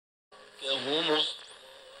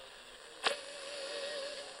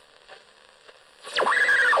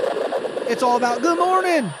It's all about good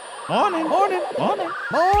morning. Morning. Morning. Morning.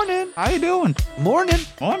 Morning. How you doing? Morning.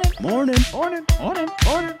 Morning. Morning. Morning. Morning.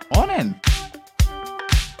 Morning. Morning.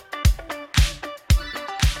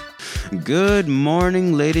 Good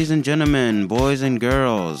morning, ladies and gentlemen, boys and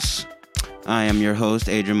girls. I am your host,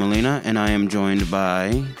 Adrian Molina, and I am joined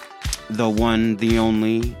by the one, the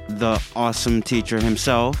only, the awesome teacher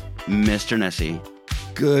himself, Mr. Nessie.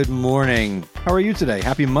 Good morning. How are you today?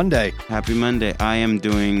 Happy Monday. Happy Monday. I am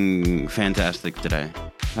doing fantastic today.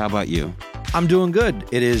 How about you? I'm doing good.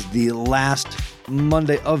 It is the last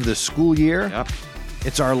Monday of the school year. Yep.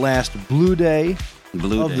 It's our last blue day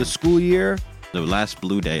Blue of day. the school year. The last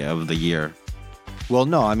blue day of the year. Well,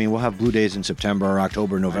 no, I mean, we'll have blue days in September,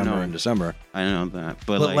 October, November, know. and December. I know that.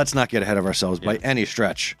 But Let's not get ahead of ourselves by any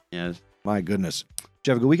stretch. Yes. My goodness. Did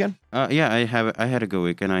you have a good weekend? Yeah, I had a good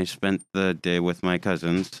weekend. I spent the day with my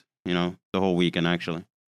cousins, the whole weekend, actually.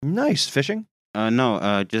 Nice. Fishing?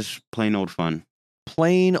 No, just plain old fun.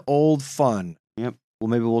 Plain old fun. Yep. Well,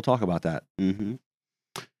 maybe we'll talk about that. Mm-hmm.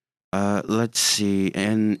 Let's see.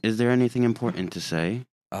 And is there anything important to say?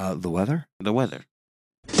 The weather? The weather.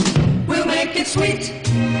 We'll make it sweet.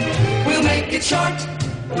 We'll make it short.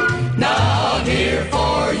 Now here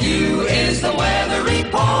for you is the weather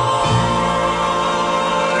report.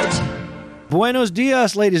 Buenos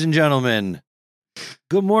dias, ladies and gentlemen.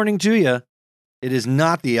 Good morning to you. It is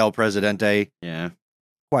not the El Presidente. Yeah.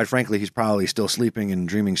 Quite frankly, he's probably still sleeping and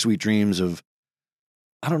dreaming sweet dreams of,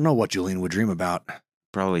 I don't know what Julian would dream about.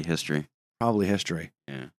 Probably history. Probably history.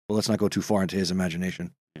 Yeah. Well, let's not go too far into his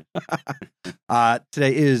imagination. Yeah.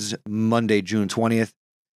 Today is Monday, June 20th.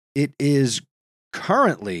 It is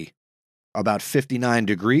currently about 59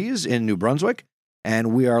 degrees in New Brunswick,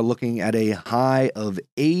 and we are looking at a high of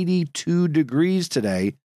 82 degrees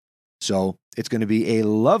today. So it's going to be a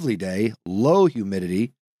lovely day, low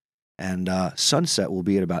humidity, and sunset will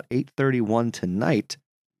be at about 8:31 tonight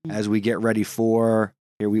as we get ready for,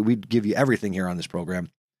 here we give you everything here on this program.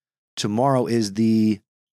 Tomorrow is the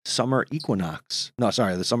summer equinox. No,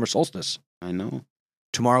 sorry, the summer solstice. I know.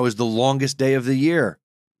 Tomorrow is the longest day of the year.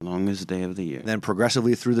 Longest day of the year. Then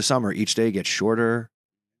progressively through the summer, each day gets shorter.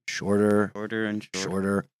 Shorter and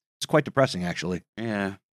shorter. It's quite depressing, actually.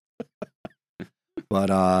 Yeah. But,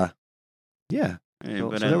 yeah. Hey, So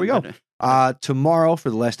there we go. Tomorrow, for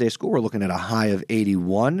the last day of school, we're looking at a high of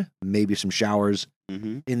 81. Maybe some showers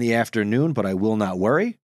in the afternoon, but I will not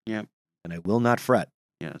worry. Yep. And I will not fret.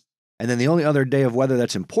 Yes. And then the only other day of weather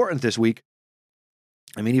that's important this week,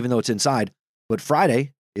 I mean, even though it's inside, but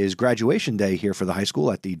Friday is graduation day here for the high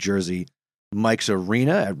school at the Jersey Mike's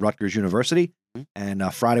Arena at Rutgers University. And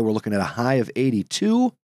Friday, we're looking at a high of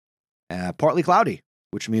 82, partly cloudy,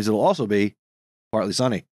 which means it'll also be partly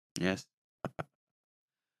sunny. Yes.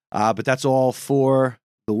 But that's all for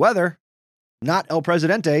the weather. Not El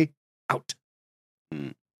Presidente. Out.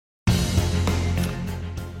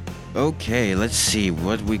 Okay, let's see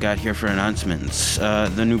what we got here for announcements.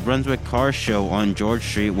 The New Brunswick Car Show on George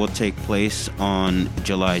Street will take place on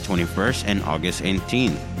July 21st and August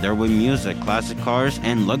 18th. There will be music, classic cars,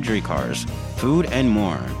 and luxury cars, food, and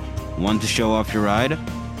more. Want to show off your ride?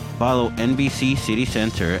 Follow NBC City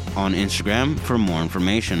Center on Instagram for more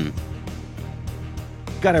information.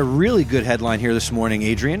 Got a really good headline here this morning,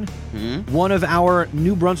 Adrian. One of our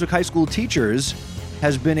New Brunswick High School teachers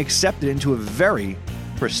has been accepted into a very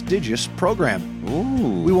prestigious program.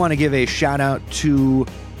 Ooh. We want to give a shout out to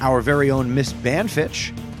our very own Miss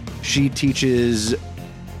Banfitch. She teaches,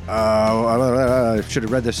 I should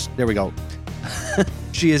have read this. There we go.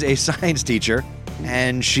 She is a science teacher,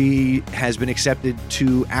 and she has been accepted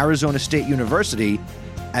to Arizona State University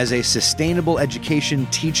as a Sustainable Education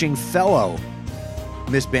Teaching Fellow.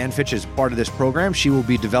 Miss Banfitch is part of this program. She will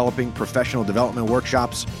be developing professional development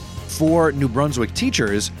workshops for New Brunswick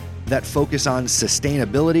teachers that focus on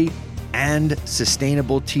sustainability and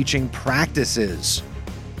sustainable teaching practices.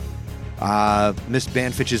 Miss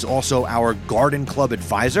Banfitch is also our Garden Club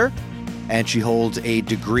advisor, and she holds a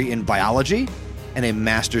degree in biology and a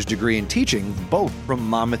master's degree in teaching, both from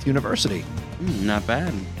Monmouth University. Not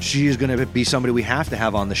bad. She is going to be somebody we have to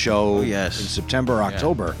have on the show in September or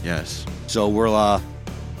October. Yes. So we'll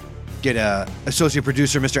get associate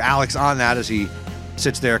producer Mr. Alex on that as he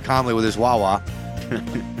sits there calmly with his Wawa.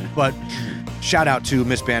 But shout out to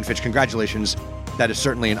Miss Banfitch. Congratulations. That is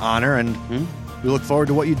certainly an honor, and we look forward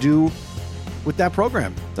to what you do with that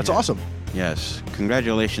program. That's awesome. Yes.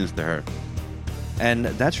 Congratulations to her. And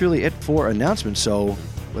that's really it for announcements. So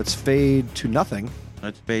let's fade to nothing.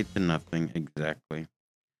 Let's fade to nothing. Exactly.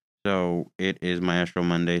 So it is Maestro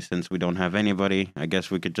Monday. Since we don't have anybody, I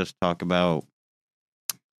guess we could just talk about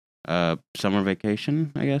summer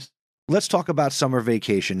vacation, I guess. Let's talk about summer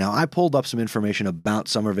vacation. Now, I pulled up some information about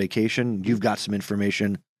summer vacation. You've got some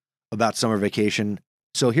information about summer vacation.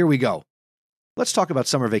 So here we go. Let's talk about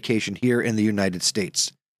summer vacation here in the United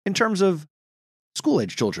States in terms of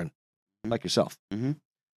school-age children like yourself. Mm-hmm.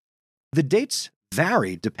 The dates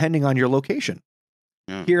vary depending on your location.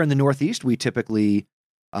 Yeah. Here in the Northeast, we typically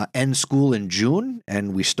end school in June,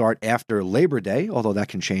 and we start after Labor Day, although that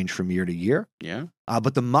can change from year to year. Yeah.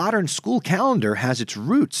 But the modern school calendar has its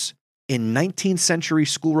roots in 19th century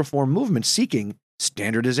school reform movements seeking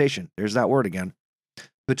standardization. There's that word again.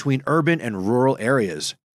 Between urban and rural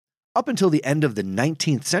areas. Up until the end of the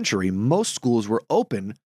 19th century, most schools were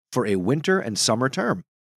open for a winter and summer term.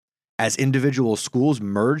 As individual schools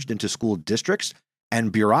merged into school districts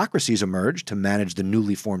and bureaucracies emerged to manage the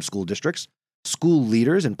newly formed school districts, school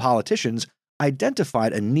leaders and politicians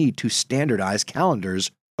identified a need to standardize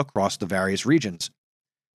calendars across the various regions.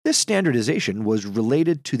 This standardization was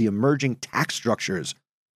related to the emerging tax structures,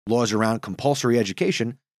 laws around compulsory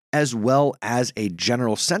education, as well as a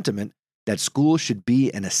general sentiment that schools should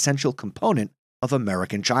be an essential component of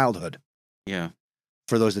American childhood. Yeah.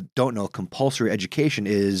 For those that don't know, compulsory education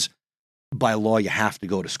is, by law, you have to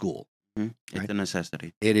go to school. Mm-hmm. It's Right? a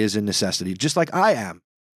necessity. It is a necessity, just like I am.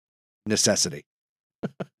 Necessity.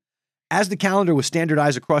 As the calendar was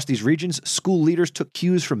standardized across these regions, school leaders took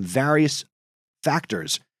cues from various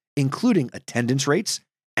factors, including attendance rates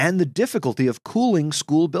and the difficulty of cooling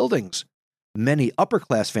school buildings. Many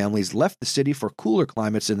upper-class families left the city for cooler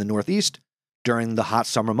climates in the Northeast during the hot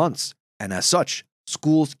summer months, and as such,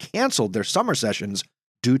 schools canceled their summer sessions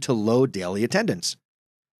due to low daily attendance.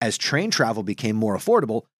 As train travel became more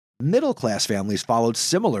affordable, middle-class families followed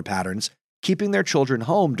similar patterns, keeping their children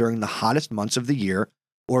home during the hottest months of the year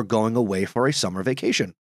or going away for a summer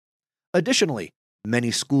vacation. Additionally,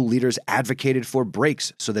 many school leaders advocated for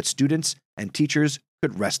breaks so that students and teachers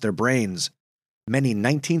could rest their brains. Many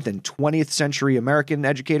 19th and 20th century American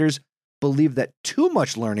educators believed that too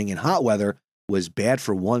much learning in hot weather was bad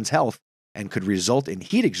for one's health and could result in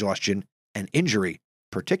heat exhaustion and injury,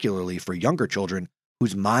 particularly for younger children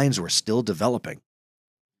whose minds were still developing.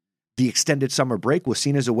 The extended summer break was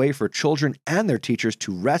seen as a way for children and their teachers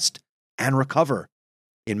to rest and recover.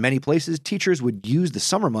 In many places, teachers would use the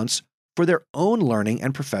summer months for their own learning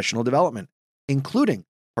and professional development, including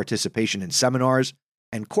participation in seminars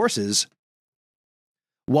and courses.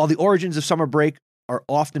 While the origins of summer break are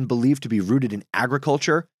often believed to be rooted in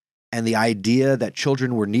agriculture and the idea that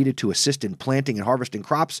children were needed to assist in planting and harvesting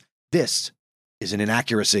crops, this is an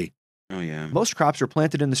inaccuracy. Oh, yeah. Most crops are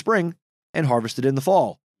planted in the spring and harvested in the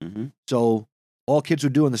fall. Mm-hmm. So all kids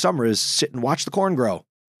would do in the summer is sit and watch the corn grow,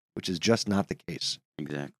 which is just not the case.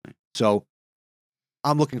 Exactly. So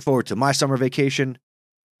I'm looking forward to my summer vacation.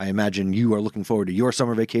 I imagine you are looking forward to your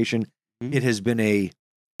summer vacation. Mhm. It has been a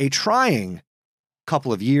trying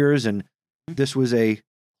couple of years, and this was a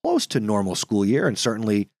close to normal school year, and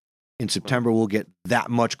certainly in September we'll get that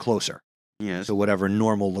much closer Yes. to whatever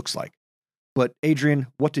normal looks like. But Adrian,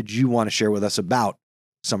 what did you want to share with us about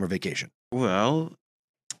summer vacation? Well,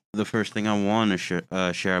 the first thing I want to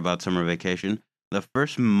share about summer vacation, the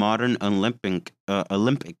first modern Olympic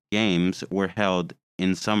Games were held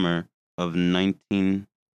in summer of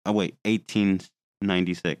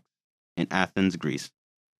 1896 in Athens, Greece.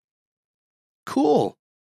 Cool.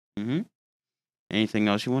 Mm-hmm. Anything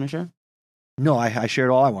else you want to share? No, I shared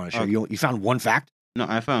all I want to share. Okay. You found one fact? No,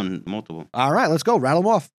 I found multiple. All right, let's go. Rattle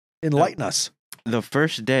them off. Enlighten us. The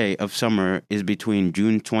first day of summer is between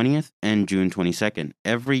June 20th and June 22nd.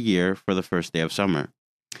 Every year for the first day of summer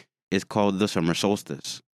is called the summer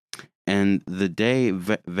solstice. And the day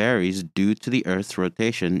varies due to the Earth's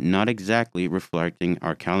rotation, not exactly reflecting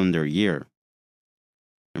our calendar year.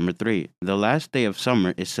 Number 3, the last day of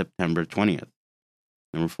summer is September 20th.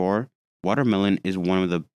 Number 4, watermelon is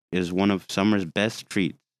one of summer's best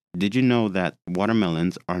treats. Did you know that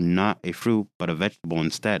watermelons are not a fruit but a vegetable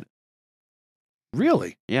instead?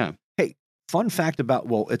 Really? Yeah. Hey, fun fact about,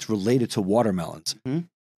 well, it's related to watermelons. Mhm.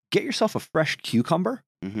 Get yourself a fresh cucumber,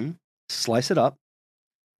 Mm-hmm. slice it up,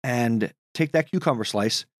 and take that cucumber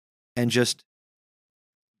slice and just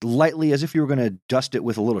lightly, as if you were going to dust it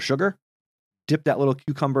with a little sugar, dip that little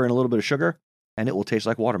cucumber in a little bit of sugar, and it will taste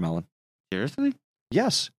like watermelon. Seriously?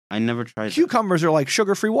 Yes. I never tried that. Cucumbers are like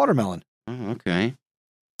sugar-free watermelon. Oh, okay.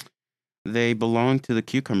 They belong to the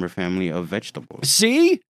cucumber family of vegetables.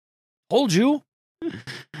 See? Told you.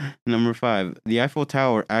 Number 5, the Eiffel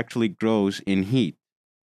Tower actually grows in heat.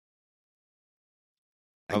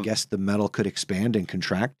 I guess the metal could expand and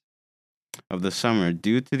contract. of the summer,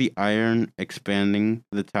 due to the iron expanding,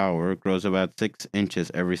 the tower grows about 6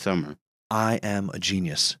 inches every summer. I am a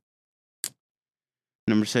genius.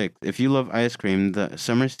 Number 6. If you love ice cream, the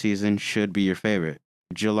summer season should be your favorite.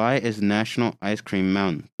 July is National Ice Cream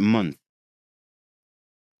Month.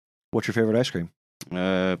 What's your favorite ice cream?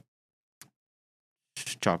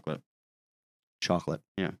 Chocolate. Chocolate.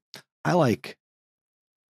 Yeah. I like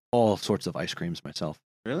all sorts of ice creams myself.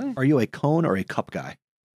 Really? Are you a cone or a cup guy?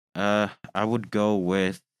 I would go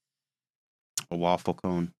with a waffle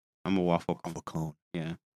cone. I'm a waffle cone. Waffle cone.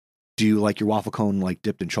 Yeah. Do you like your waffle cone like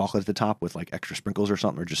dipped in chocolate at the top with like extra sprinkles or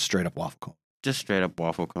something, or just straight up waffle cone? Just straight up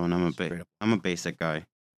waffle cone. I'm a basic guy.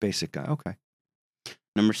 Basic guy. Okay.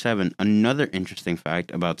 Number 7. Another interesting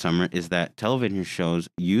fact about summer is that television shows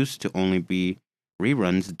used to only be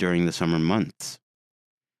reruns during the summer months.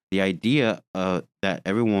 The idea that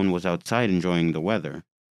everyone was outside enjoying the weather.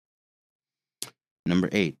 Number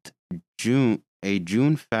 8. A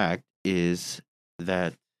June fact is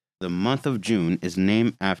that the month of June is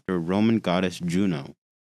named after Roman goddess Juno.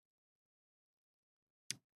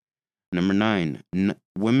 Number 9. The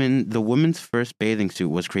women's first bathing suit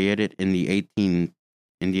was created in the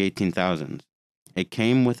 18,000s. It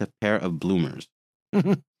came with a pair of bloomers.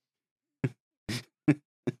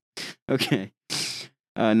 Okay.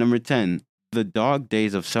 Number 10. The dog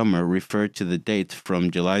days of summer refer to the dates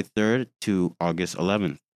from July 3rd to August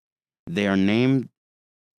 11th. They are named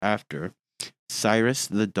after Sirius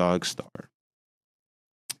the dog star.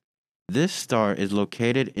 This star is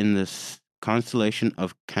located in the constellation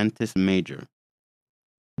of Cantus Major.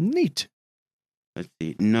 Neat. Let's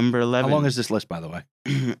see. Number 11. How long is this list, by the way?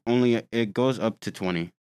 Only it goes up to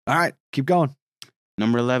 20. All right, keep going.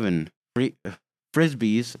 Number 11.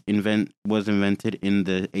 Frisbees was invented in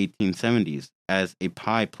the 1870s as a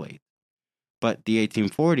pie plate. But the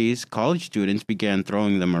 1840s, college students began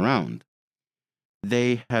throwing them around.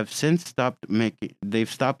 They have since stopped making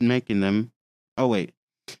them. Oh wait.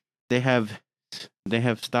 They have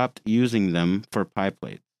stopped using them for pie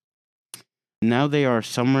plates. Now they are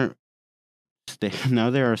summertime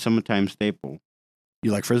staple.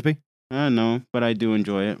 You like Frisbee? No, but I do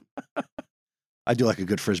enjoy it. I do like a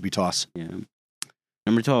good Frisbee toss. Yeah.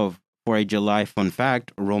 Number 12. For a July fun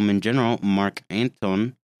fact, Roman general Mark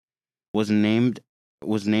Antony was named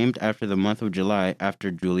after the month of July after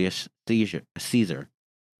Julius Caesar.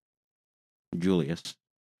 Julius.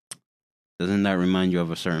 Doesn't that remind you of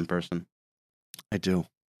a certain person? I do.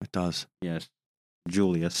 It does. Yes.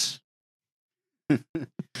 Julius.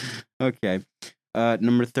 Okay.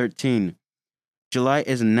 Number 13. July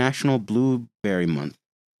is National Blueberry Month.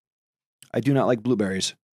 I do not like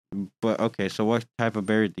blueberries. But okay, so what type of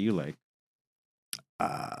berry do you like?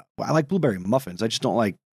 Well, I like blueberry muffins. I just don't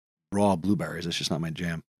like raw blueberries. It's just not my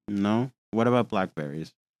jam. No? What about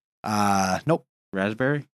blackberries? Nope.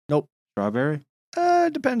 Raspberry? Nope. Strawberry?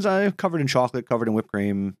 Depends. Covered in chocolate, covered in whipped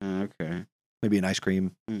cream. Okay. Maybe an ice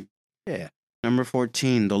cream. Mm. Yeah. Number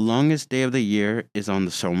 14. The longest day of the year is on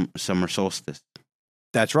the summer solstice.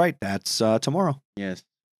 That's right. That's tomorrow. Yes.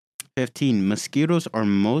 15. Mosquitoes are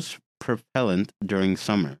most prevalent during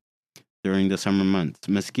the summer months.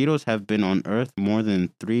 Mosquitoes have been on Earth more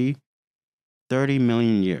than 30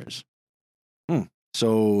 million years.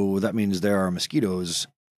 So that means there are mosquitoes.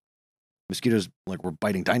 Mosquitoes, like, were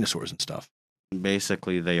biting dinosaurs and stuff.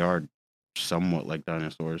 Basically, they are somewhat like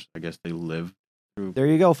dinosaurs. I guess they live through. There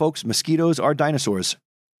you go, folks. Mosquitoes are dinosaurs.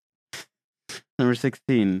 Number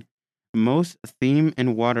 16. Most theme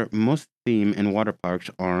and water parks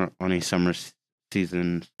are on a summer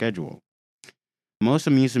season schedule. Most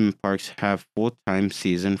amusement parks have full-time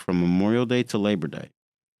season from Memorial Day to Labor Day.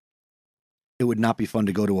 It would not be fun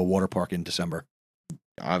to go to a water park in December.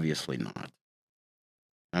 Obviously not.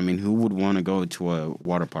 I mean, who would want to go to a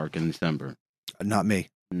water park in December? Not me.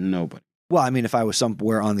 Nobody. Well, I mean, if I was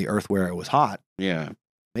somewhere on the earth where it was hot, Yeah.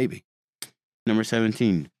 maybe. Number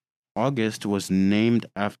 17. August was named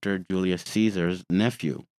after Julius Caesar's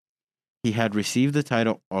nephew. He had received the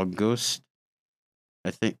title Auguste,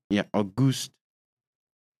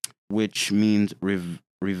 which means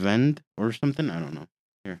revenge or something. I don't know.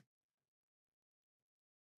 Here.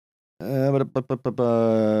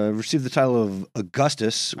 Received the title of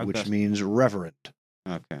Augustus, which means reverend.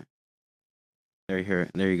 Okay. There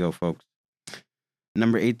you go, folks.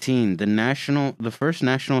 Number 18. The first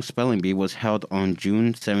National Spelling Bee was held on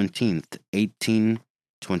June 17th,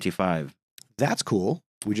 1825. That's cool.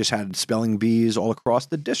 We just had spelling bees all across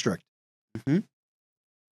the district. Mm-hmm.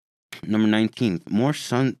 Number 19. More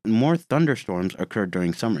thunderstorms occur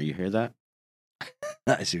during summer. You hear that?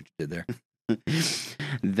 I see what you did there.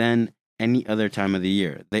 Than any other time of the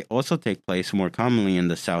year. They also take place more commonly in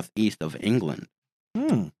the southeast of England.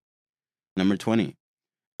 Number 20.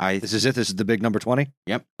 This is it? This is the big number 20?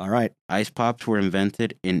 Yep. All right. Ice pops were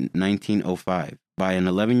invented in 1905 by an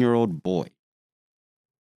 11-year-old boy.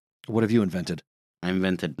 What have you invented? I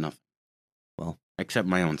invented nothing. Well, except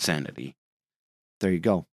my own sanity. There you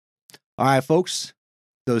go. All right, folks.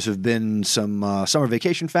 Those have been some summer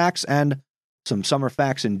vacation facts and some summer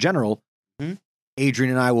facts in general.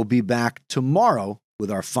 Adrian and I will be back tomorrow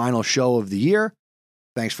with our final show of the year.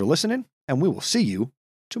 Thanks for listening, and we will see you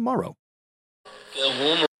tomorrow.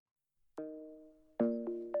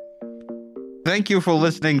 Thank you for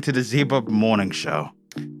listening to the Zebra Morning Show.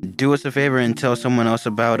 Do us a favor and tell someone else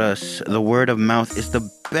about us. The word of mouth is the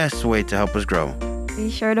best way to help us grow.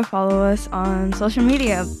 Be sure to follow us on social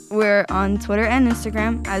media. We're on Twitter and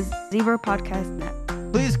Instagram as Zebra Podcast Net.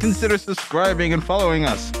 Please consider subscribing and following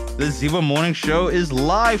us. The Zebra Morning Show is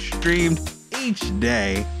live streamed each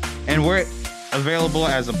day, and we're available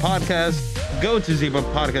as a podcast. Go to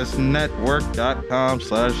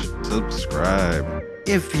zebrapodcastnetwork.com/subscribe.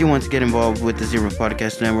 If you want to get involved with the Zebra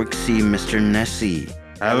Podcast Network, see Mr. Nessie.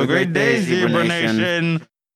 Have a great day, Zebra Nation.